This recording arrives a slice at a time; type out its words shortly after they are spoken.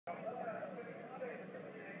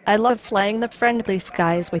I love flying the friendly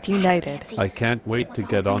skies with United. I can't wait to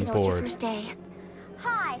get on board.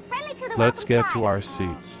 Let's get to our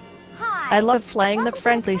seats. I love flying the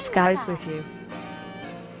friendly skies with you.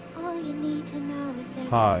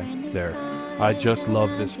 Hi there. I just love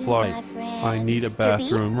this flight. I need a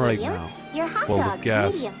bathroom right now. Full of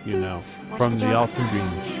gas, you know, from the awesome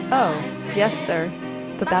beans. Oh, yes, sir.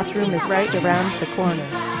 The bathroom is right around the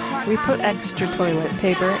corner. We put extra toilet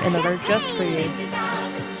paper in the rear just for you.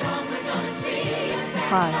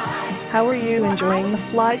 Hi. How are you enjoying the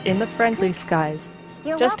flight in the friendly skies?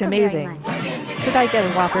 Just amazing. Could I get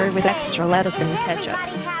a Whopper with extra lettuce and ketchup?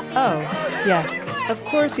 Oh, yes. Of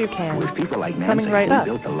course you can. Coming right up.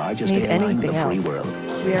 Need anything else?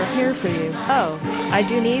 We are here for you. Oh, I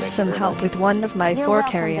do need some help with one of my 4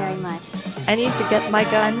 carry-ons. I need to get my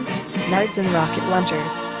guns, knives, and rocket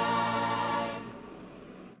launchers.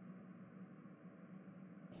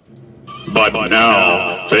 But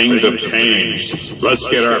now, things have changed. Let's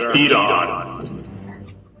get our feet on.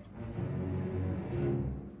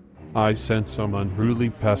 I sense some unruly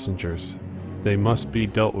passengers. They must be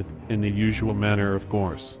dealt with in the usual manner, of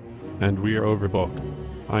course. And we are overbooked.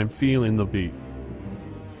 I'm feeling the beat.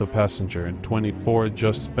 The passenger in 24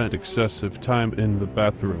 just spent excessive time in the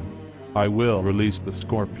bathroom. I will release the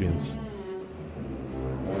scorpions.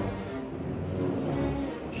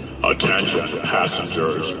 Attention,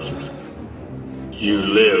 passengers. You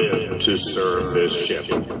live to serve this ship.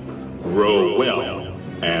 Row well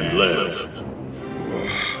and live.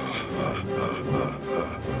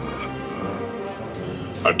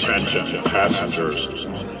 Attention, passengers.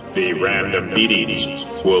 The random meetings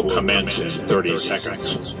will commence in 30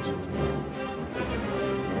 seconds.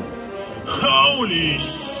 Holy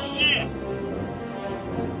shit!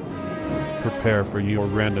 Prepare for your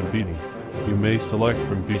random beating. You may select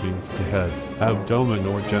from beatings to head, abdomen,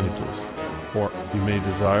 or genitals. Or you may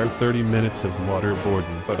desire 30 minutes of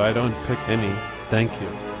waterboarding, but I don't pick any, thank you.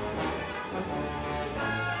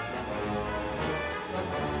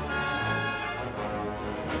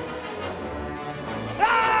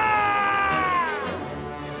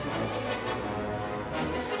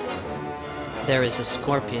 There is a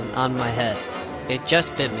scorpion on my head. It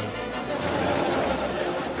just bit me.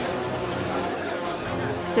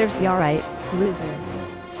 Serves you alright, loser.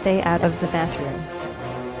 Stay out of the bathroom.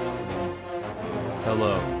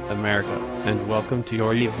 Hello, America, and welcome to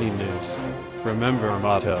your evening news. Remember our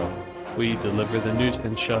motto: we deliver the news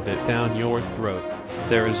and shove it down your throat.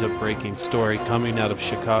 There is a breaking story coming out of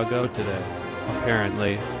Chicago today.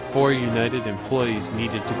 Apparently, 4 United employees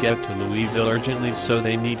needed to get to Louisville urgently, so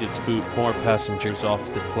they needed to boot more passengers off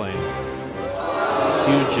the plane.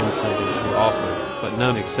 Huge incentives were offered, but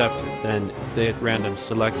none accepted. Then, they at random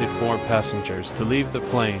selected 4 passengers to leave the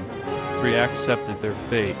plane. 3 accepted their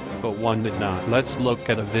fate, but 1 did not. Let's look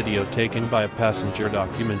at a video taken by a passenger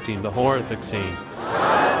documenting the horrific scene.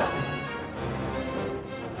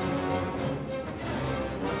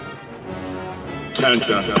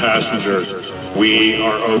 Attention, passengers. We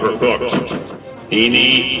are overbooked.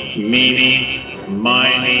 Eeny, meeny,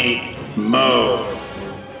 miny, mo.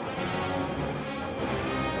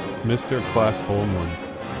 Mr. Class Holman,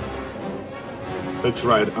 That's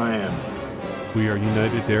right, I am. we are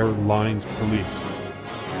United Airlines Police.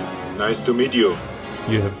 Nice to meet you.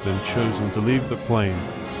 You have been chosen to leave the plane.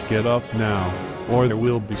 Get up now, or there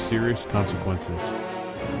will be serious consequences.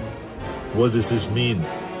 What does this mean?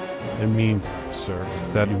 It means, sir,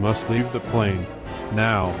 that you must leave the plane.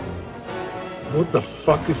 Now. What the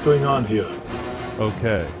fuck is going on here?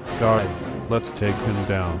 Okay, guys, let's take him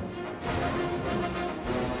down.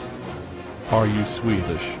 Are you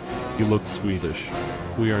Swedish? You look Swedish.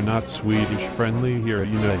 We are not Swedish friendly here at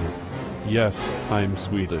United. Yes, I'm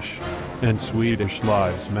Swedish. And Swedish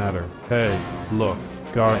lives matter. Hey, look,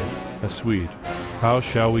 guys, a Swede. How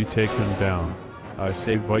shall we take him down? I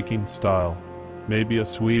say Viking style. Maybe a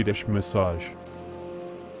Swedish massage.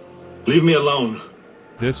 Leave me alone.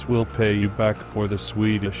 This will pay you back for the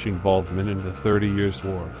Swedish involvement in the 30 Years'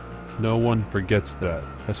 War. No one forgets that,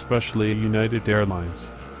 especially United Airlines.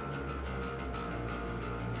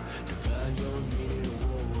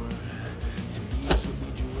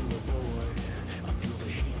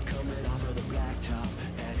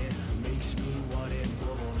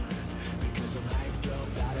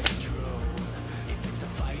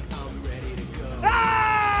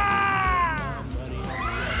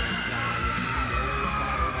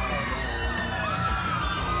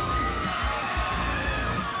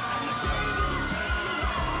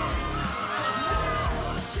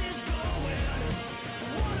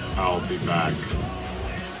 I'll be back.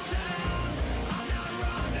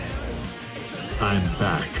 I'm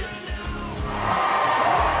back.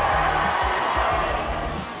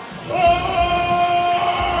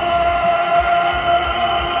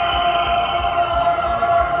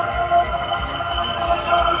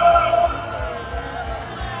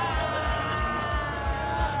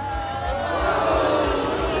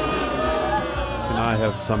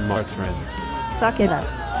 have some margarine. Suck it up,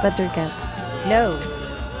 Buttercup. No.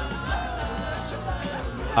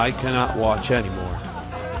 I cannot watch anymore.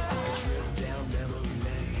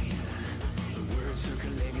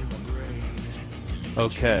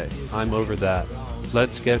 Okay, I'm over that.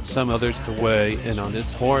 Let's get some others to weigh in on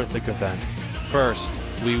this horrific event. First,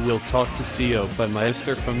 we will talk to CEO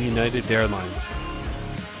Budmeister from United Airlines.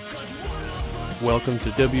 Welcome to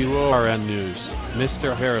WORN News,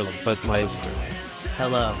 Mr. Harold Budmeister.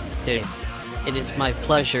 Hello, Dave. It is my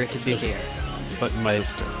pleasure to be here.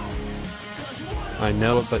 Budmeister. I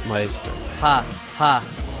know Budmeister. Ha, ha.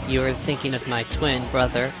 You are thinking of my twin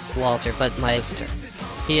brother, Walter Budmeister.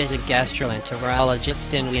 He is a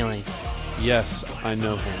gastroenterologist in Wheeling. Yes, I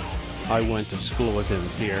know him. I went to school with him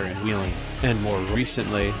here in Wheeling, and more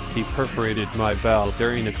recently, he perforated my bowel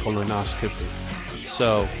during a colonoscopy.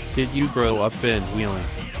 So, did you grow up in Wheeling?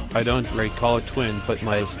 I don't recall a twin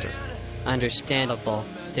Budmeister. Understandable,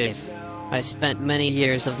 Dave. I spent many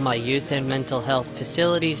years of my youth in mental health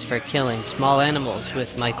facilities for killing small animals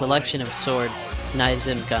with my collection of swords, knives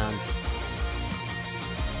and guns.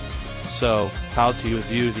 So, how do you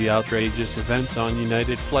view the outrageous events on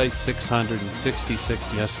United Flight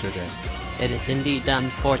 666 yesterday? It is indeed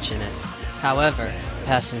unfortunate. However,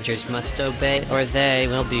 passengers must obey or they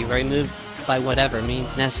will be removed by whatever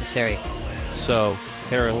means necessary. So,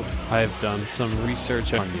 Harold, I have done some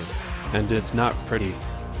research on you, and it's not pretty.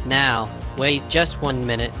 Now, wait just 1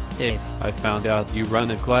 minute, Dave. I found out you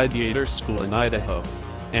run a gladiator school in Idaho,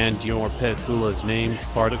 and your pet bull is named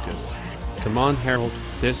Spartacus. Come on, Harold,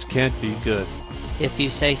 this can't be good. If you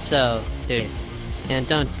say so, Dave. And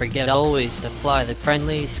don't forget always to fly the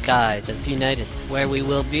friendly skies of United, where we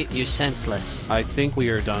will beat you senseless. I think we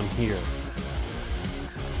are done here.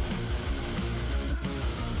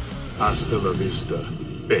 Hasta la vista,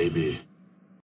 baby.